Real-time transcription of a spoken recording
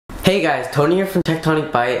Hey guys, Tony here from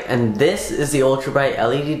Tectonic Byte, and this is the Ultrabrite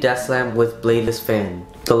LED Desk Lamp with bladeless fan.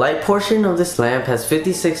 The light portion of this lamp has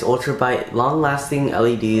 56 ultrabright long-lasting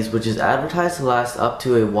LEDs, which is advertised to last up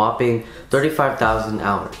to a whopping 35,000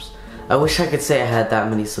 hours. I wish I could say I had that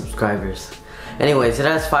many subscribers. Anyways, it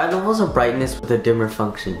has 5 levels of brightness with a dimmer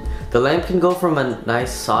function. The lamp can go from a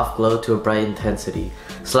nice soft glow to a bright intensity.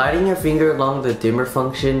 Sliding your finger along the dimmer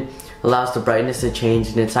function allows the brightness to change,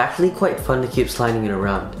 and it's actually quite fun to keep sliding it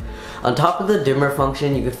around. On top of the dimmer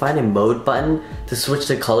function, you can find a mode button to switch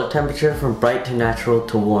the color temperature from bright to natural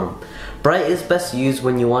to warm. Bright is best used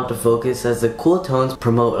when you want to focus, as the cool tones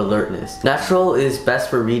promote alertness. Natural is best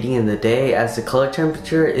for reading in the day, as the color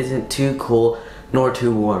temperature isn't too cool nor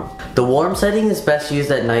too warm. The warm setting is best used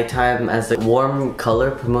at nighttime, as the warm color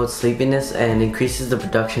promotes sleepiness and increases the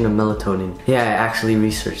production of melatonin. Yeah, I actually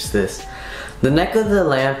researched this. The neck of the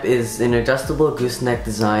lamp is an adjustable gooseneck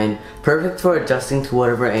design, perfect for adjusting to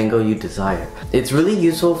whatever angle you desire. It's really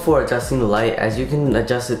useful for adjusting the light, as you can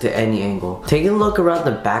adjust it to any angle. Taking a look around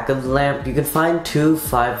the back of the lamp, you can find two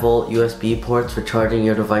 5-volt USB ports for charging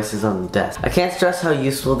your devices on the desk. I can't stress how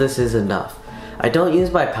useful this is enough. I don't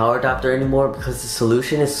use my power adapter anymore because the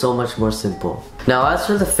solution is so much more simple. Now as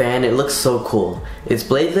for the fan, it looks so cool. It's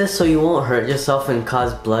bladeless, so you won't hurt yourself and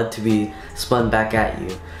cause blood to be spun back at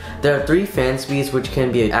you. There are 3 fan speeds which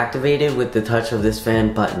can be activated with the touch of this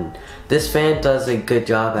fan button. This fan does a good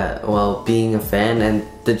job at, well, being a fan, and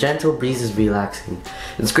the gentle breeze is relaxing.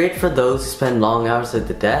 It's great for those who spend long hours at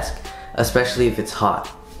the desk, especially if it's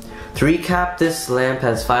hot. To recap, this lamp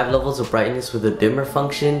has 5 levels of brightness with a dimmer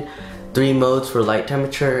function, 3 modes for light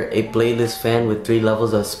temperature, a bladeless fan with 3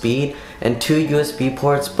 levels of speed, and 2 USB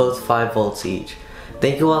ports, both 5 volts each.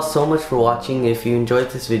 Thank you all so much for watching. If you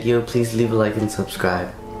enjoyed this video, please leave a like and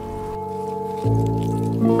subscribe.